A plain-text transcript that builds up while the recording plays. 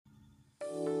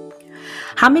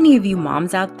How many of you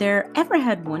moms out there ever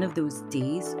had one of those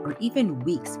days or even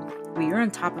weeks where you're on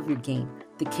top of your game?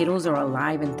 The kiddos are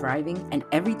alive and thriving, and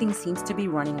everything seems to be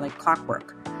running like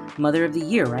clockwork. Mother of the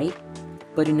year, right?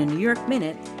 But in a New York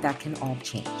minute, that can all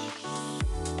change.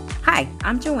 Hi,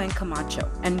 I'm Joanne Camacho,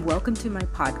 and welcome to my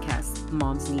podcast,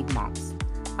 Moms Need Moms.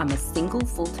 I'm a single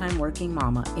full-time working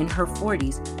mama in her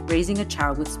 40s raising a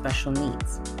child with special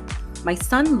needs. My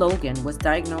son Logan was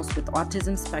diagnosed with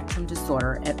autism spectrum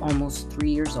disorder at almost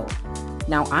 3 years old.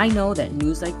 Now I know that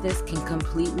news like this can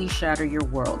completely shatter your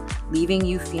world, leaving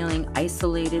you feeling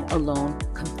isolated, alone,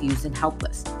 confused, and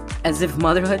helpless. As if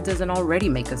motherhood doesn't already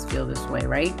make us feel this way,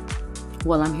 right?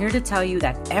 Well, I'm here to tell you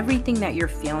that everything that you're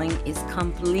feeling is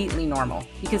completely normal,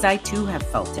 because I too have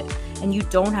felt it, and you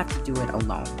don't have to do it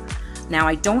alone. Now,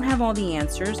 I don't have all the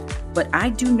answers, but I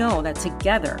do know that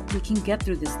together we can get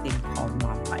through this thing called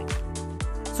mom life.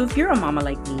 So if you're a mama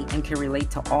like me and can relate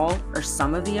to all or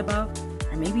some of the above,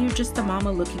 or maybe you're just a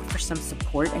mama looking for some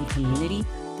support and community,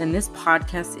 then this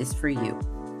podcast is for you.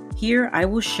 Here, I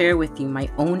will share with you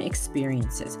my own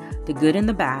experiences, the good and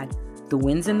the bad, the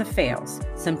wins and the fails,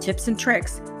 some tips and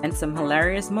tricks, and some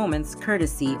hilarious moments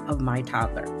courtesy of my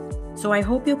toddler. So I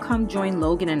hope you'll come join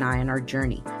Logan and I on our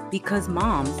journey, because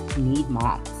moms need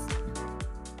moms.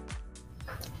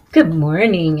 Good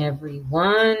morning,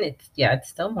 everyone. It's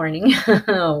still morning.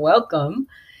 Welcome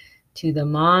to the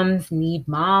Moms Need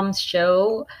Moms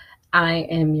show. I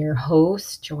am your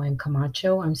host, Joanne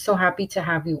Camacho. I'm so happy to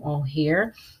have you all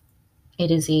here.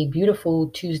 It is a beautiful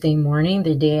Tuesday morning,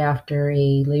 the day after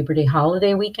a Labor Day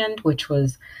holiday weekend, which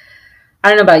was, I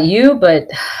don't know about you, but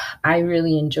I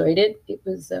really enjoyed it. It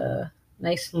was a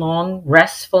nice, long,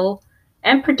 restful,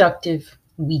 and productive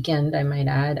weekend, I might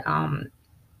add.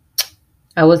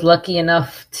 I was lucky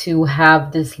enough to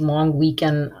have this long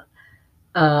weekend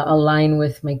align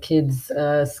with my kid's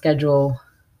schedule,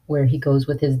 where he goes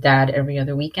with his dad every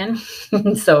other weekend.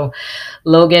 So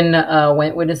Logan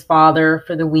went with his father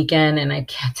for the weekend, and I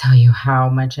can't tell you how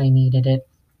much I needed it.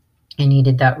 I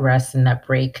needed that rest and that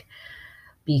break,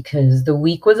 because the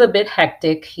week was a bit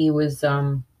hectic. He was,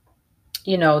 the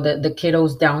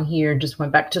kiddos down here just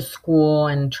went back to school,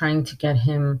 and trying to get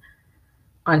him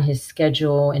on his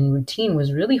schedule and routine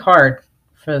was really hard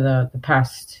for the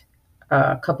past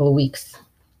couple of weeks.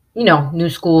 New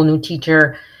school, new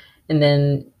teacher, and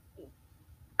then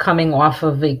coming off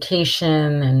of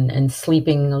vacation and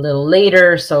sleeping a little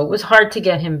later. So it was hard to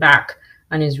get him back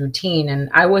on his routine. And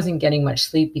I wasn't getting much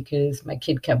sleep because my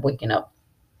kid kept waking up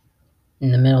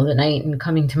in the middle of the night and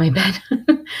coming to my bed,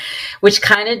 which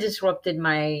kind of disrupted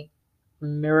my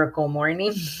miracle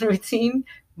morning routine.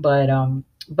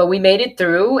 But we made it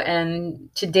through, and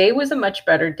today was a much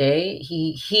better day.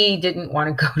 He didn't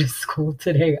want to go to school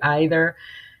today either.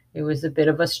 It was a bit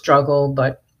of a struggle,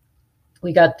 but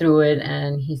we got through it,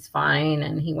 and he's fine,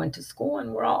 and he went to school,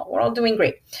 and we're all doing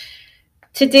great.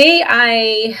 Today,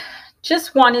 I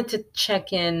just wanted to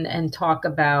check in and talk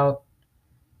about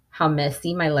how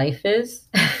messy my life is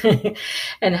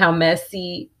and how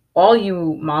messy all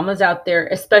you mamas out there,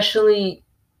 especially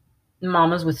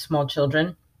mamas with small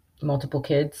children, multiple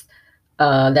kids,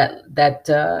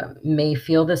 that may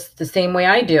feel the same way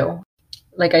I do.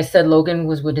 Like I said, Logan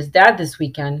was with his dad this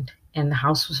weekend, and the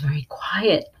house was very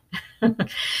quiet.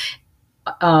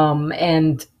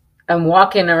 And I'm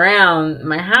walking around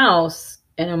my house,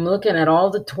 and I'm looking at all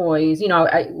the toys.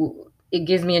 It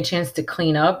gives me a chance to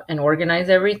clean up and organize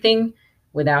everything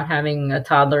without having a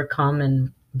toddler come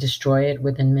and destroy it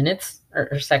within minutes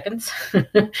or seconds.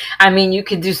 I mean, you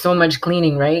could do so much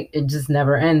cleaning, right? It just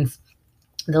never ends.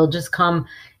 They'll just come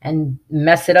and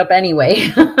mess it up anyway.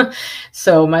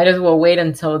 So might as well wait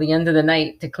until the end of the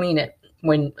night to clean it,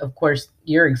 when, of course,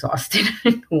 you're exhausted.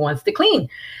 Who wants to clean?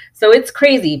 So it's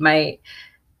crazy.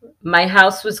 My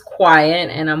house was quiet,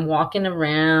 and I'm walking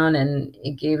around, and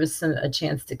it gave us a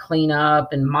chance to clean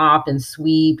up and mop and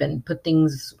sweep and put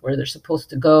things where they're supposed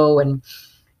to go, and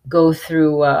go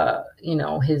through,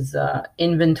 his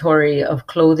inventory of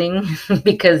clothing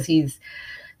because he's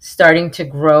starting to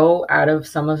grow out of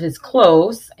some of his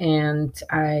clothes. And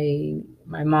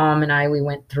my mom and I, we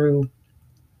went through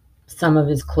some of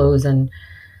his clothes and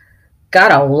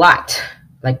got a lot,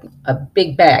 like a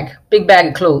big bag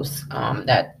of clothes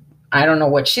that I don't know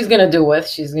what she's going to do with.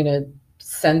 She's going to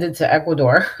send it to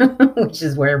Ecuador, which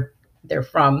is where they're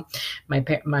from. My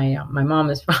mom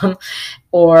is from,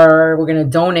 or we're going to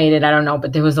donate it. I don't know,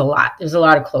 but there's a lot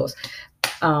of clothes.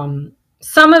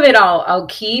 Some of it I'll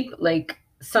keep, like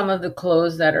some of the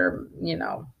clothes that are,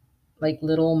 like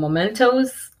little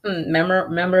mementos,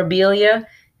 memorabilia,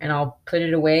 and I'll put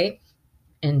it away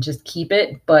and just keep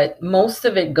it. But most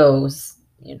of it goes,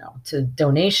 to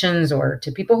donations or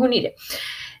to people who need it.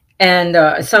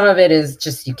 And some of it is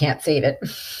just, you can't save it.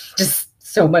 Just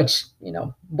so much,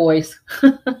 boys.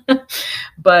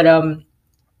 But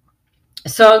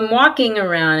so I'm walking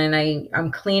around and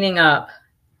I'm cleaning up,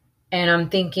 and I'm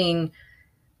thinking,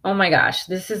 oh my gosh,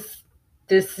 this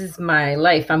is my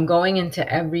life. I'm going into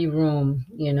every room,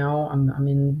 I'm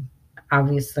in,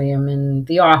 obviously I'm in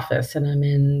the office, and I'm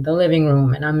in the living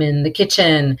room, and I'm in the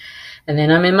kitchen, and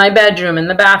then I'm in my bedroom and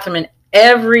the bathroom, and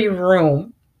every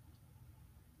room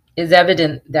is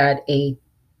evident that a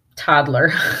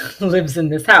toddler lives in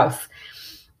this house.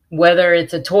 Whether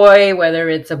it's a toy, whether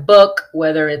it's a book,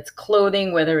 whether it's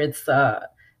clothing, whether it's a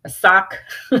sock,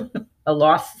 a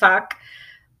lost sock.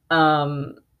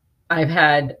 I've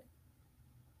had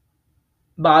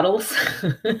bottles.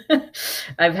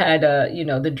 I've had,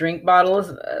 the drink bottles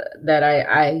that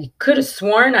I could have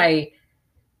sworn I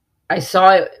saw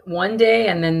it one day,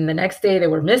 and then the next day they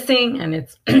were missing, and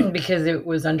it's because it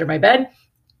was under my bed.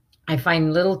 I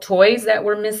find little toys that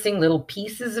were missing, little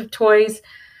pieces of toys,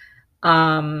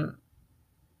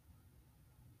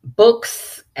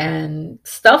 books and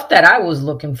stuff that I was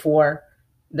looking for,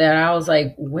 that I was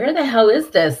like, where the hell is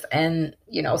this? And,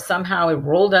 somehow it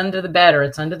rolled under the bed, or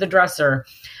it's under the dresser.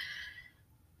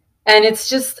 And it's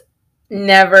just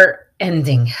never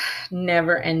ending.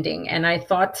 And I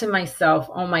thought to myself,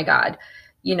 oh my God,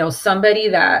 somebody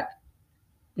that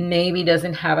maybe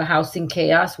doesn't have a house in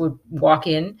chaos would walk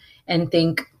in and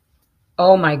think,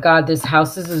 oh my God, this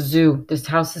house is a zoo. This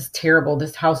house is terrible.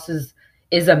 This house is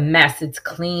a mess. It's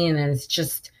clean and it's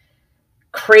just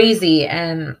crazy.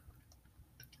 And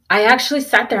I actually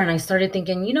sat there and I started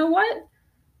thinking, you know what?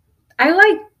 I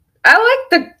like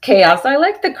the chaos. I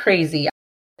like the crazy.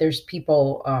 There's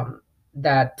people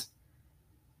that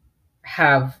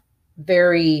have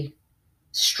very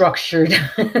structured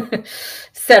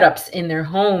setups in their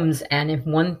homes, and if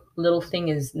one little thing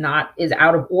is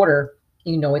out of order,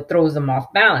 it throws them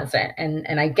off balance,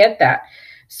 and I get that.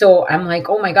 So I'm like,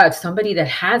 oh my God, somebody that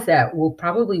has that will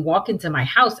probably walk into my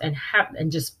house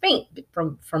and just faint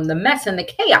from the mess and the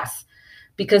chaos,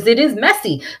 because it is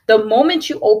messy. The moment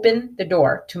you open the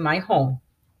door to my home,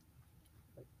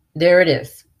 there it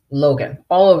is, Logan,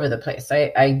 all over the place.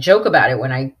 I joke about it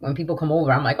when people come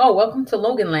over. I'm like, oh, welcome to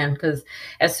Logan land, because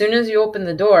as soon as you open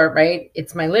the door, right,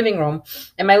 it's my living room,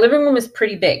 and my living room is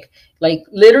pretty big. Like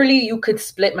literally, you could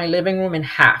split my living room in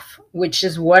half, which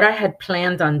is what I had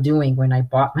planned on doing when I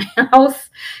bought my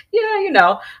house. Yeah,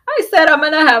 I said I'm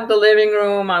gonna have the living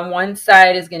room on one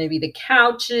side is gonna be the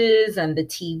couches and the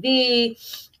TV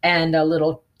and a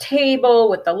little table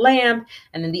with the lamp,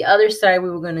 and then the other side we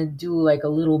were gonna do like a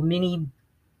little mini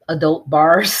adult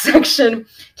bar section.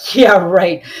 Yeah,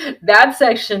 right. That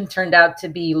section turned out to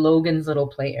be Logan's little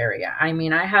play area. I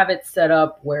mean, I have it set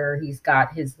up where he's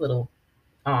got his little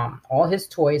all his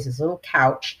toys, his little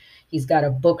couch. He's got a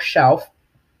bookshelf.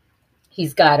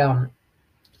 He's got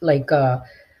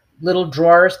little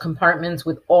drawers, compartments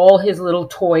with all his little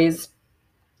toys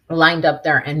lined up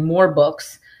there, and more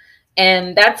books.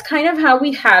 And that's kind of how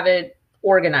we have it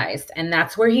organized. And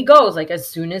that's where he goes. Like as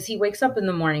soon as he wakes up in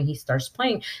the morning, he starts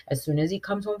playing. As soon as he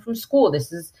comes home from school,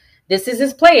 this is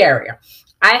his play area.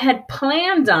 I had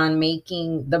planned on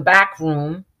making the back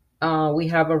room. We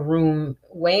have a room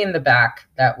way in the back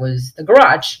that was the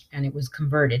garage, and it was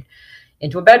converted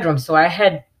into a bedroom. So I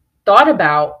had thought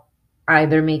about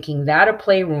either making that a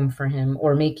playroom for him,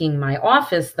 or making my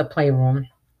office the playroom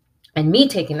and me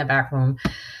taking the back room.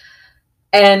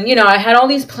 And, I had all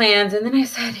these plans, and then I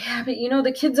said, yeah, but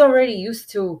the kid's already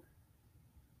used to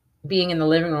being in the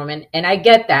living room. And I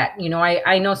get that.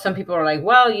 I know some people are like,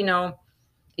 well,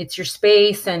 it's your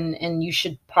space and you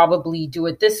should probably do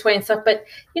it this way and stuff. But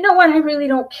you know what? I really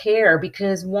don't care,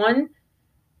 because one,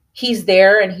 he's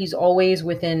there and he's always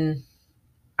within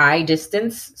eye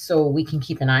distance, so we can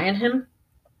keep an eye on him.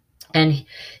 And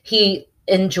he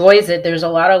enjoys it. There's a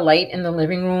lot of light in the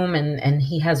living room, and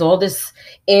he has all this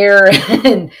air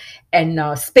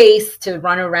and space to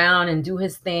run around and do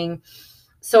his thing.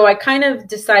 So I kind of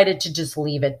decided to just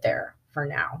leave it there for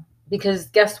now, because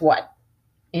guess what?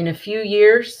 In a few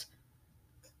years,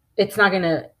 it's not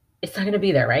gonna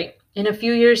be there, right? In a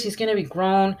few years, he's gonna be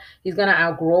grown. He's gonna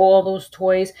outgrow all those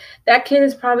toys. That kid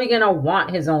is probably gonna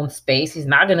want his own space. He's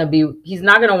not gonna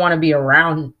want to be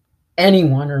around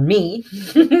anyone or me.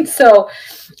 So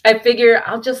I figure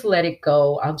I'll just let it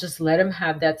go. I'll just let him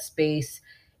have that space.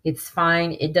 It's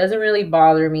fine. It doesn't really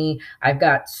bother me. I've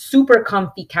got super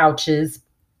comfy couches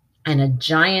and a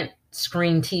giant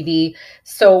screen TV.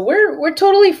 So we're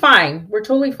totally fine. We're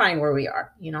totally fine where we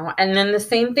are, you know. And then the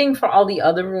same thing for all the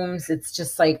other rooms. It's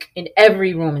just like in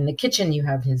every room in the kitchen, you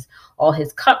have his all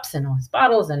his cups and all his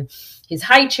bottles and his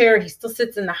high chair. He still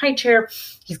sits in the high chair.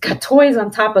 He's got toys on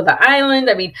top of the island.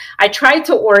 I mean, I try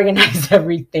to organize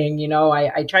everything, you know.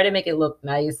 I try to make it look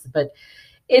nice, but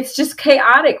it's just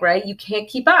chaotic, right? You can't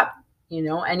keep up, you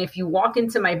know. And if you walk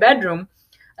into my bedroom,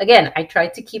 again, I try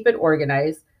to keep it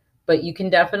organized, but you can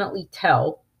definitely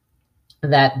tell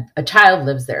that a child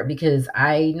lives there because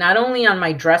I not only on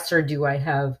my dresser do I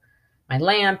have my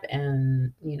lamp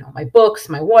and, you know, my books,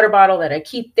 my water bottle that I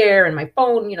keep there, and my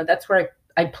phone, you know, that's where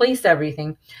I place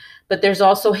everything. But there's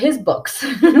also his books.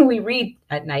 We read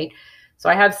at night. So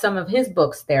I have some of his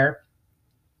books there.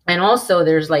 And also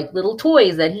there's like little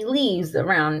toys that he leaves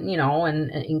around, you know, and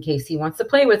in case he wants to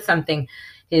play with something.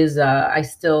 His I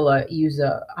still use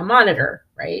a monitor,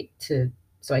 right, to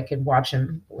so I could watch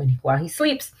him while he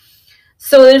sleeps.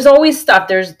 So there's always stuff.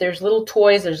 There's little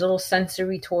toys. There's little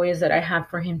sensory toys that I have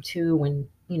for him too, when,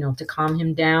 you know, to calm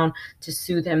him down, to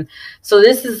soothe him. So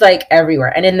this is like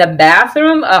everywhere. And in the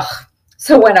bathroom, ugh.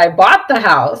 So when I bought the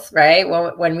house, right,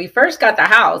 well, when we first got the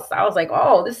house, I was like,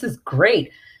 oh, this is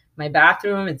great. My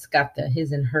bathroom, it's got the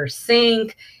his and her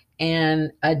sink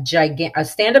and a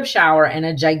stand-up shower and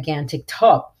a gigantic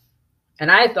tub.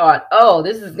 And I thought, oh,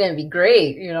 this is going to be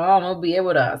great. You know, I'm going to be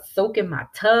able to soak in my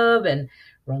tub and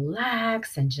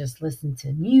relax and just listen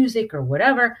to music or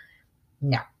whatever.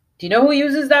 No. Do you know who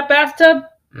uses that bathtub?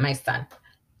 My son.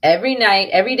 Every night,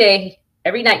 every day,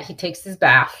 every night he takes his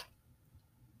bath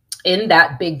in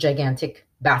that big, gigantic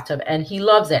bathtub, and he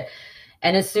loves it.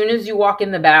 And as soon as you walk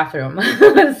in the bathroom,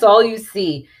 that's all you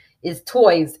see is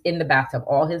toys in the bathtub.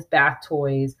 All his bath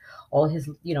toys, all his,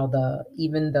 you know,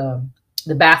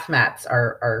 the bath mats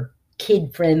are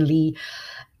kid friendly.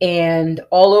 And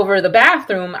all over the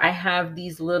bathroom, I have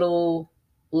these little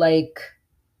like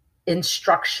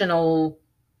instructional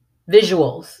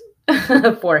visuals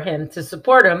for him to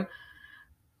support him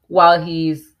while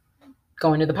he's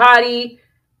going to the potty,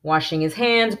 washing his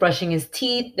hands, brushing his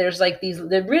teeth. There's like these,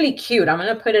 they're really cute. I'm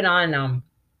going to put it on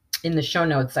in the show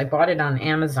notes. I bought it on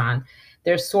Amazon.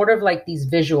 They're sort of like these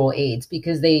visual aids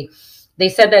because they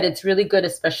said that it's really good,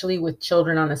 especially with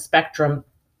children on the spectrum,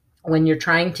 when you're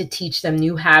trying to teach them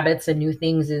new habits and new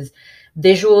things, is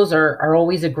visuals are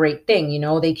always a great thing. You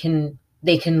know, they can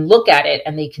look at it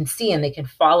and they can see and they can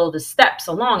follow the steps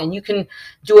along, and you can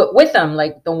do it with them.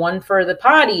 Like the one for the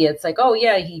potty, it's like, oh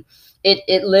yeah,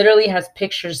 it literally has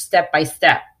pictures step by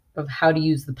step of how to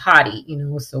use the potty, you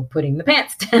know, so putting the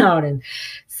pants down and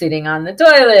sitting on the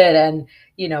toilet, and,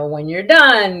 you know, when you're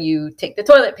done, you take the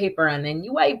toilet paper and then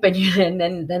you wipe, and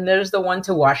then there's the one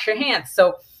to wash your hands.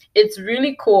 So it's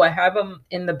really cool. I have them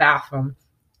in the bathroom.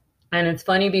 And it's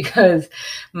funny because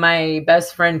my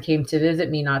best friend came to visit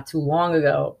me not too long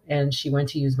ago, and she went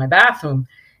to use my bathroom.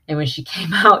 And when she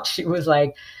came out, she was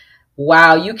like,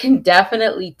 wow, you can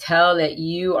definitely tell that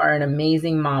you are an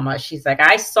amazing mama. She's like,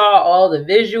 I saw all the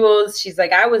visuals. She's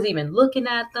like, I was even looking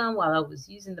at them while I was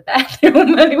using the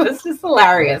bathroom. And it was just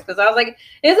hilarious because I was like,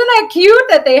 isn't that cute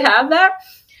that they have that?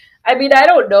 I mean, I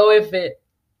don't know if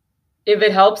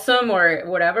it helps them or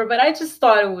whatever, but I just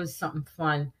thought it was something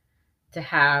fun to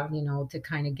have, you know, to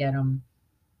kind of get them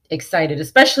excited,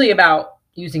 especially about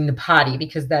using the potty,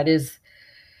 because that is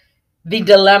the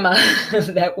dilemma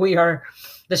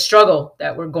the struggle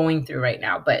that we're going through right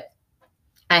now. But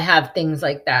I have things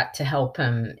like that to help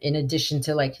him, in addition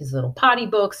to like his little potty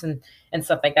books and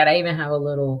stuff like that. I even have a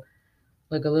little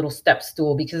step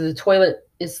stool because the toilet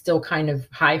is still kind of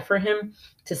high for him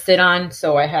to sit on.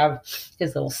 So I have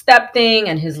his little step thing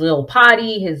and his little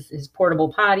potty, his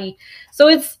portable potty. So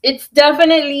it's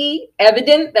definitely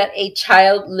evident that a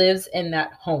child lives in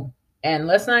that home. And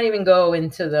let's not even go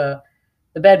into the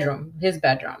bedroom, his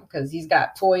bedroom, because he's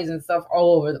got toys and stuff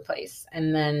all over the place.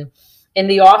 And then in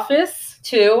the office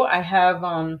too, I have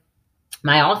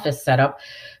my office set up,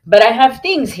 but I have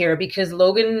things here because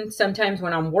Logan, sometimes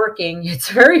when I'm working, it's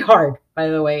very hard, by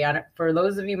the way, for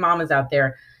those of you mamas out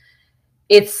there,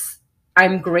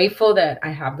 I'm grateful that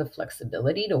I have the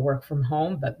flexibility to work from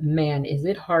home, but man, is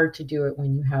it hard to do it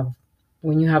when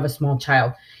you have a small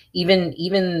child,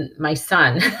 even my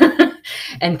son.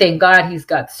 And thank God he's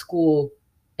got school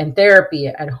and therapy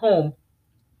at home,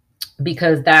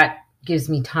 because that gives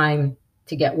me time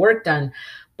to get work done.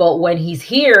 But when he's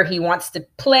here, he wants to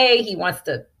play, he wants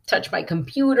to touch my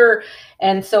computer.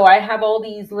 And so I have all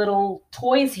these little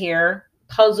toys here,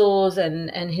 puzzles,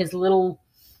 and his little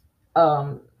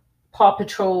Paw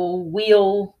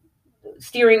Patrol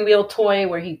steering wheel toy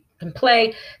where he can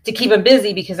play to keep him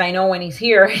busy, because I know when he's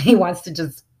here, he wants to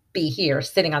just be here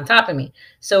sitting on top of me.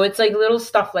 So it's like little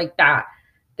stuff like that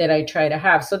that I try to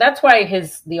have. So that's why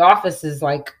the office is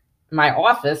like my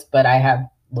office, but I have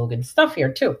Logan's stuff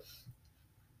here too.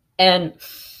 And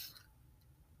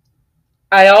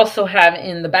I also have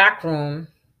in the back room,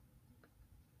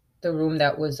 the room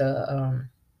that was the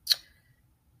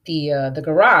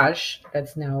garage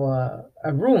that's now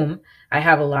a room. I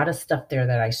have a lot of stuff there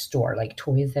that I store, like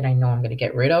toys that I know I'm going to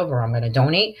get rid of or I'm going to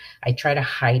donate. I try to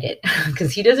hide it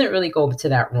because he doesn't really go to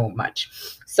that room much.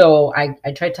 So I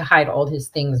try to hide all his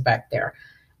things back there.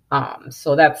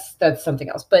 So that's something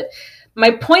else. But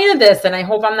my point of this, and I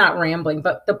hope I'm not rambling,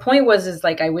 but the point is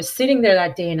like I was sitting there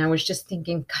that day and I was just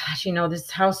thinking, gosh, this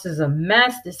house is a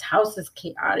mess. This house is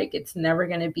chaotic. It's never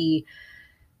going to be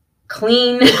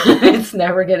clean. It's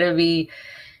never going to be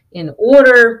in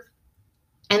order.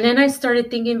 And then I started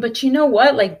thinking, but you know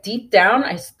what? Like deep down,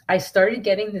 I started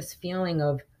getting this feeling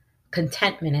of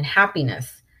contentment and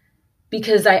happiness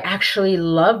because I actually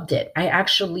loved it. I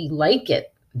actually like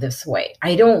it this way.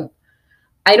 I don't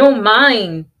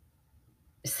mind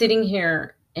sitting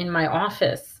here in my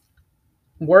office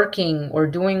working or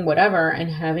doing whatever and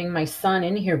having my son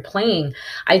in here playing.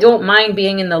 I don't mind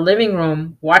being in the living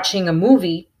room watching a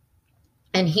movie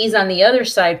and he's on the other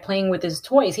side playing with his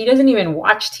toys. He doesn't even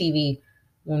watch TV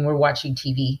when we're watching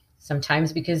TV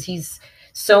sometimes because he's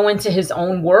so into his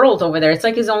own world over there. It's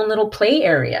like his own little play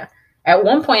area. At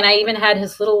one point, I even had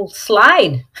his little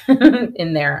slide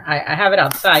in there. I have it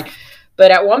outside,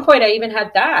 but at one point, I even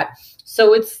had that.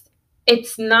 So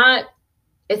it's not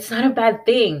a bad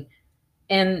thing.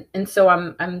 And so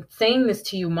I'm saying this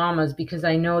to you mamas because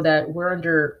I know that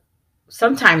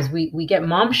sometimes we get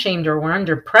mom shamed or we're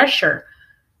under pressure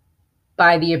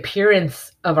by the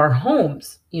appearance of our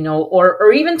homes,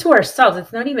 or even to ourselves.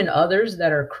 It's not even others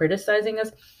that are criticizing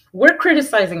us. We're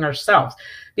criticizing ourselves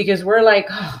because we're like,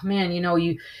 oh man,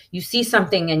 you see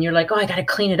something and you're like, oh, I got to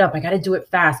clean it up. I got to do it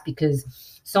fast because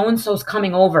so-and-so's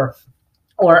coming over,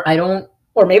 or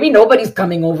maybe nobody's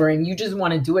coming over and you just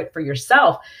want to do it for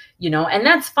yourself, and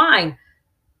that's fine.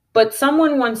 But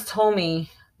someone once told me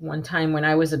one time when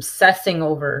I was obsessing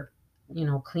over,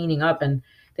 cleaning up, and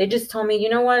they just told me, you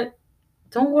know what?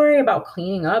 Don't worry about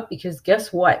cleaning up because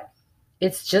guess what?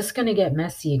 It's just going to get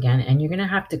messy again and you're going to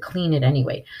have to clean it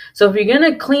anyway. So if you're going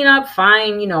to clean up,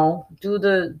 fine, do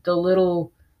the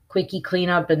little quickie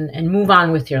cleanup and move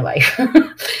on with your life.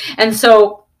 And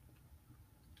so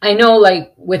I know,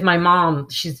 like with my mom,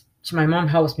 my mom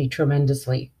helps me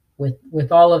tremendously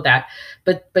with all of that.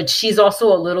 But she's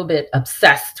also a little bit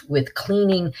obsessed with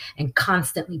cleaning and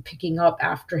constantly picking up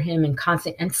after him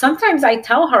and sometimes I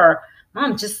tell her,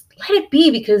 Mom, just let it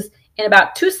be because in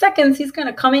about 2 seconds, he's going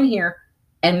to come in here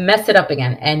and mess it up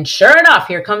again. And sure enough,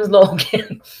 here comes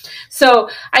Logan. So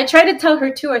I try to tell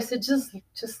her too. I said,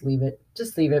 just leave it.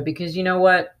 Just leave it because you know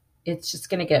what? It's just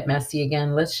going to get messy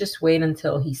again. Let's just wait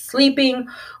until he's sleeping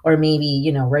or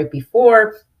maybe, right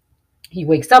before he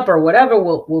wakes up or whatever.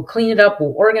 We'll clean it up.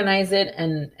 We'll organize it.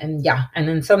 And yeah. And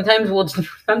then sometimes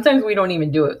we don't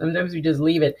even do it. Sometimes we just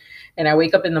leave it. And I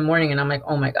wake up in the morning and I'm like,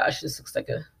 oh my gosh, this looks like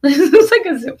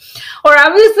a zoo. Or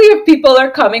obviously if people are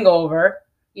coming over,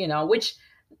 which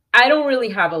I don't really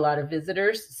have a lot of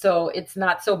visitors, so it's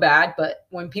not so bad. But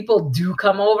when people do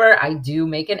come over, I do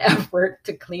make an effort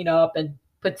to clean up and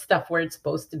put stuff where it's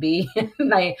supposed to be.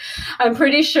 And I'm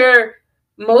pretty sure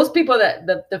most people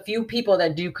the few people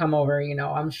that do come over,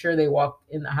 I'm sure they walk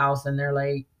in the house and they're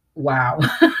like, wow,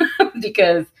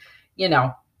 because,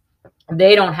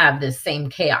 they don't have this same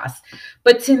chaos.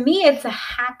 But to me, it's a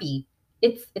happy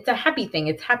thing.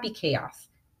 It's happy chaos.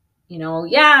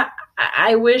 Yeah,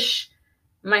 I wish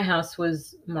my house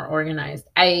was more organized.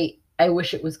 I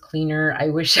wish it was cleaner. I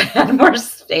wish I had more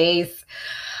space.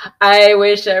 I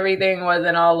wish everything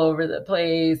wasn't all over the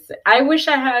place. I wish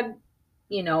I had,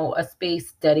 a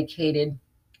space dedicated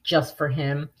just for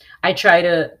him. I try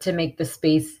to make the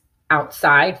space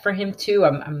outside for him too.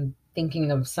 I'm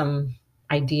thinking of some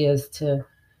ideas to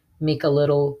make a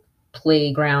little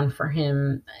playground for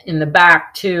him in the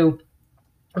back too,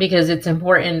 because it's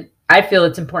important. I feel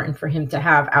it's important for him to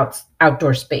have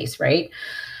outdoor space, right?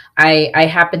 I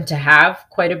happen to have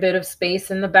quite a bit of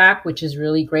space in the back, which is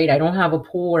really great. I don't have a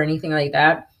pool or anything like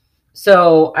that.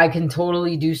 So I can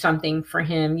totally do something for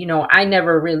him. I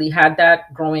never really had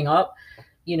that growing up,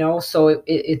 so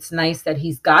it's nice that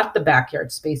he's got the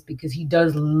backyard space because he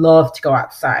does love to go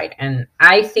outside. And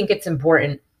I think it's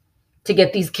important to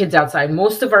get these kids outside.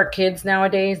 Most of our kids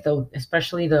nowadays, though,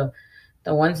 especially the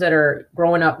ones that are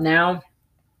growing up now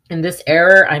in this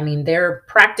era, I mean, they're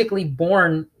practically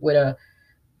born with a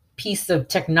piece of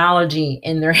technology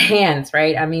in their hands,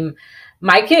 right? I mean,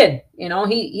 my kid,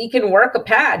 he can work a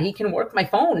pad. He can work my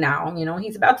phone now.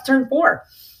 He's about to turn 4.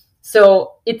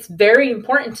 So it's very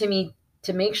important to me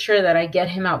to make sure that I get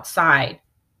him outside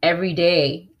every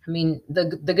day. I mean,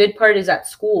 the good part is at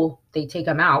school, they take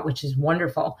him out, which is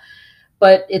wonderful.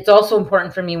 But it's also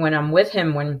important for me when I'm with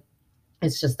him, when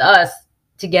it's just us,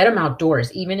 to get him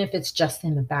outdoors, even if it's just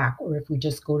in the back or if we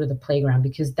just go to the playground,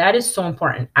 because that is so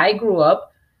important. I grew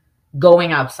up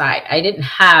going outside. I didn't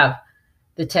have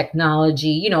the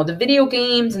technology, the video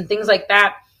games and things like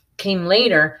that came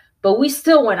later, but we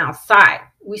still went outside.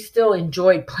 We still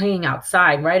enjoyed playing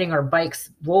outside, riding our bikes,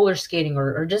 roller skating,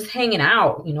 or just hanging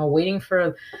out, waiting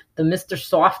for the Mr.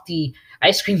 Softy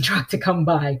ice cream truck to come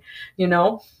by,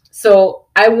 So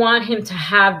I want him to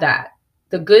have that.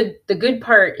 The good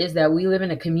part is that we live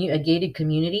in a gated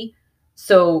community.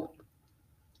 So,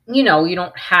 you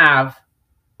don't have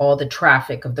all the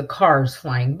traffic of the cars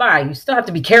flying by. You still have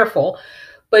to be careful,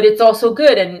 but it's also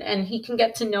good. And he can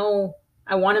get to know,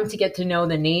 I want him to get to know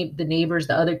the neighbors,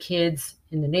 the other kids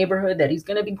in the neighborhood that he's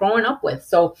going to be growing up with.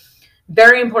 So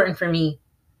very important for me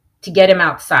to get him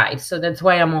outside. So that's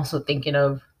why I'm also thinking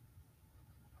of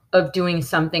doing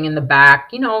something in the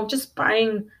back, just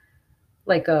buying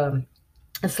like a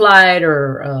slide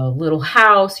or a little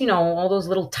house, all those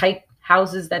little tight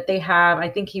houses that they have. I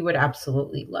think he would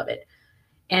absolutely love it.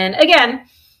 And again,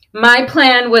 my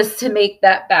plan was to make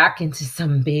that back into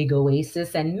some big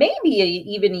oasis, and maybe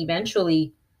even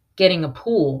eventually getting a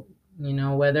pool,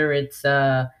 whether it's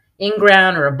in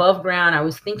ground or above ground. I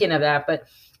was thinking of that. But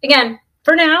again,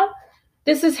 for now,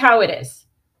 this is how it is.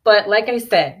 But like I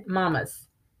said, mamas,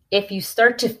 if you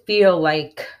start to feel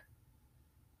like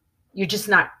you're just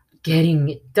not getting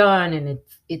it done and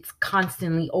it's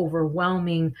constantly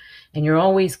overwhelming and you're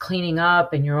always cleaning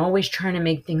up and you're always trying to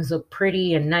make things look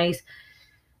pretty and nice,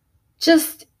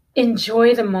 just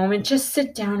enjoy the moment. Just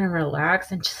sit down and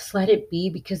relax and just let it be,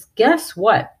 because guess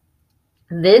what?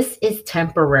 This is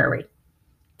temporary.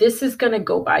 This is going to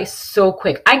go by so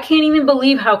quick. I can't even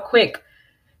believe how quick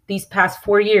these past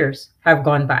 4 years have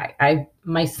gone by.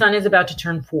 My son is about to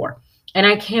turn 4. And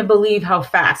I can't believe how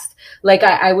fast. Like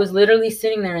I was literally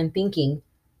sitting there and thinking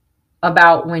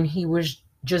about when he was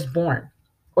just born,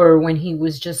 or when he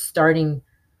was just starting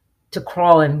to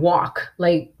crawl and walk.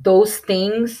 Like those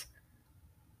things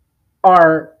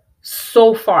are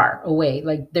so far away.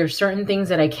 Like there's certain things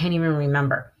that I can't even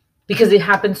remember because it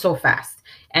happened so fast.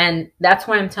 And that's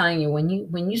why I'm telling you,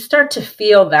 when you start to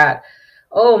feel that,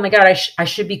 oh my God, I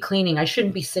should be cleaning. I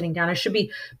shouldn't be sitting down. I should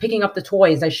be picking up the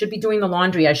toys. I should be doing the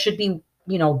laundry. I should be,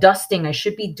 dusting. I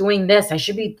should be doing this. I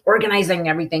should be organizing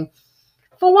everything.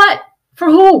 For what? For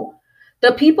who?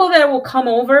 The people that will come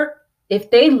over,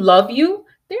 if they love you,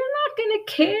 they're not going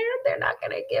to care. They're not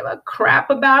going to give a crap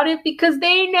about it because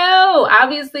they know.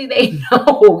 Obviously, they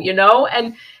know,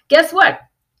 And guess what?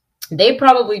 They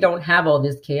probably don't have all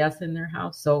this chaos in their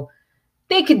house. So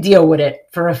they could deal with it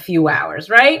for a few hours,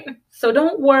 right? So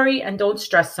don't worry and don't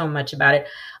stress so much about it.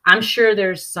 I'm sure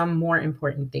there's some more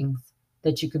important things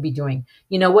that you could be doing.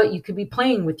 You know what? You could be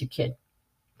playing with your kid.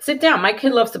 Sit down. My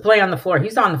kid loves to play on the floor.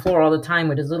 He's on the floor all the time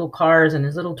with his little cars and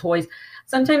his little toys.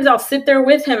 Sometimes I'll sit there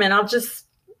with him and I'll just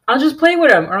play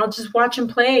with him, or I'll just watch him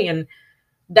play. And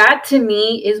that to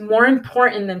me is more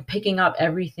important than picking up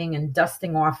everything and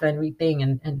dusting off everything.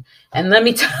 And let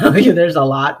me tell you, there's a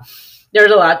lot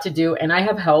to do. And I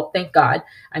have help, thank God.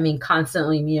 I mean,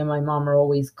 constantly me and my mom are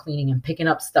always cleaning and picking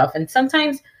up stuff. And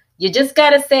sometimes you just got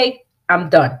to say, I'm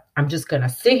done. I'm just going to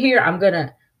sit here. I'm going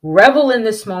to revel in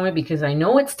this moment because I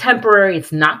know it's temporary.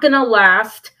 It's not going to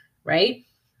last, right?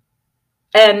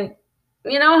 And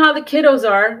you know how the kiddos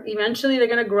are. Eventually they're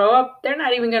going to grow up. They're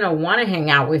not even going to want to hang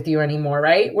out with you anymore,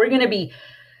 right? We're going to be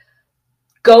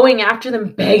going after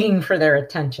them, begging for their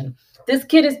attention. This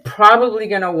kid is probably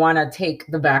going to want to take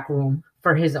the back room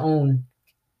for his own,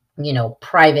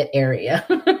 private area.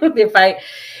 If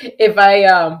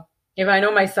I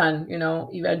know my son,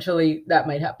 eventually that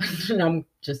might happen. And I'm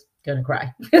just going to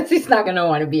cry because he's not going to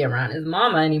want to be around his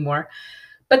mama anymore.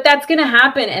 But that's going to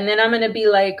happen. And then I'm going to be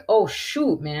like, oh,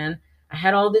 shoot, man. I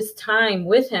had all this time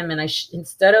with him. And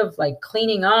instead of like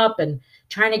cleaning up and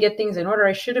trying to get things in order,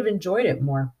 I should have enjoyed it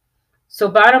more. So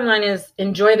bottom line is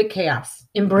enjoy the chaos.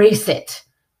 Embrace it.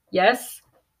 Yes,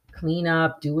 clean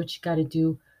up, do what you got to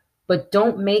do. But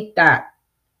don't make that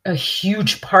a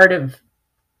huge part of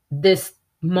this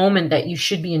moment that you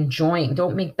should be enjoying.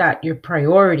 Don't make that your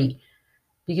priority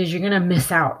because you're going to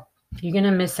miss out. You're going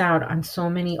to miss out on so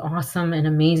many awesome and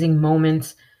amazing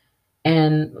moments.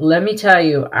 And let me tell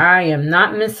you, I am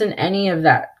not missing any of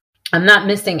that. I'm not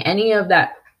missing any of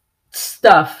that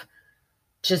stuff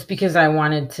just because I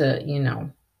wanted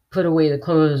to, put away the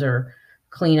clothes or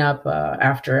clean up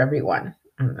after everyone.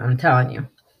 I'm telling you,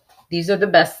 these are the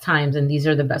best times and these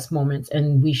are the best moments,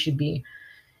 and we should be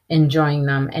enjoying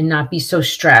them and not be so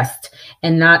stressed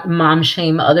and not mom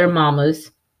shame other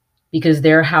mamas because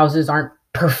their houses aren't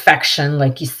perfection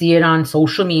like you see it on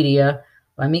social media.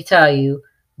 Let me tell you,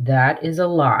 that is a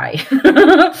lie.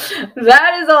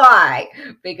 That is a lie,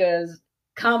 because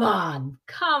come on,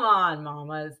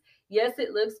 mamas. Yes,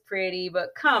 it looks pretty,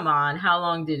 but come on, how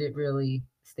long did it really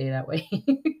stay that way?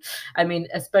 I mean,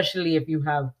 especially if you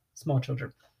have small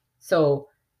children. So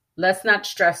let's not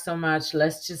stress so much.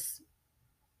 Let's just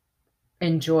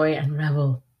enjoy and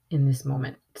revel in this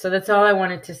moment. So that's all I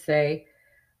wanted to say.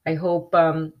 I hope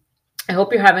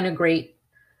you're having a great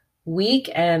week.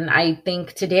 And I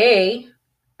think today,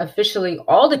 officially,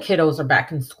 all the kiddos are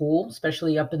back in school,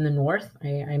 especially up in the north.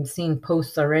 I'm seeing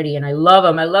posts already, and I love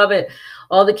them. I love it.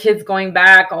 All the kids going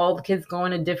back, all the kids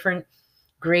going to different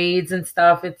grades and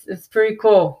stuff. It's pretty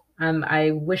cool.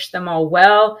 I wish them all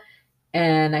well,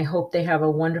 and I hope they have a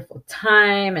wonderful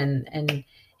time and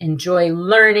enjoy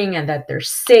learning, and that they're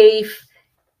safe,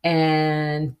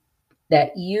 and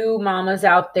that you mamas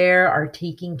out there are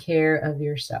taking care of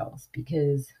yourselves,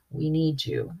 because we need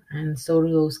you, and so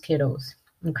do those kiddos.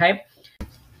 Okay?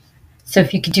 So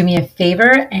if you could do me a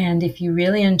favor, and if you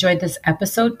really enjoyed this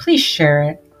episode, please share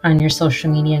it on your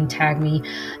social media and tag me.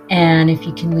 And if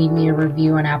you can leave me a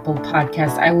review on Apple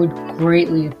Podcasts, I would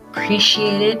greatly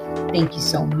appreciate it. Thank you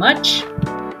so much.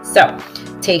 So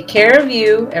take care of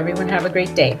you. Everyone have a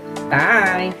great day.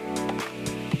 Bye.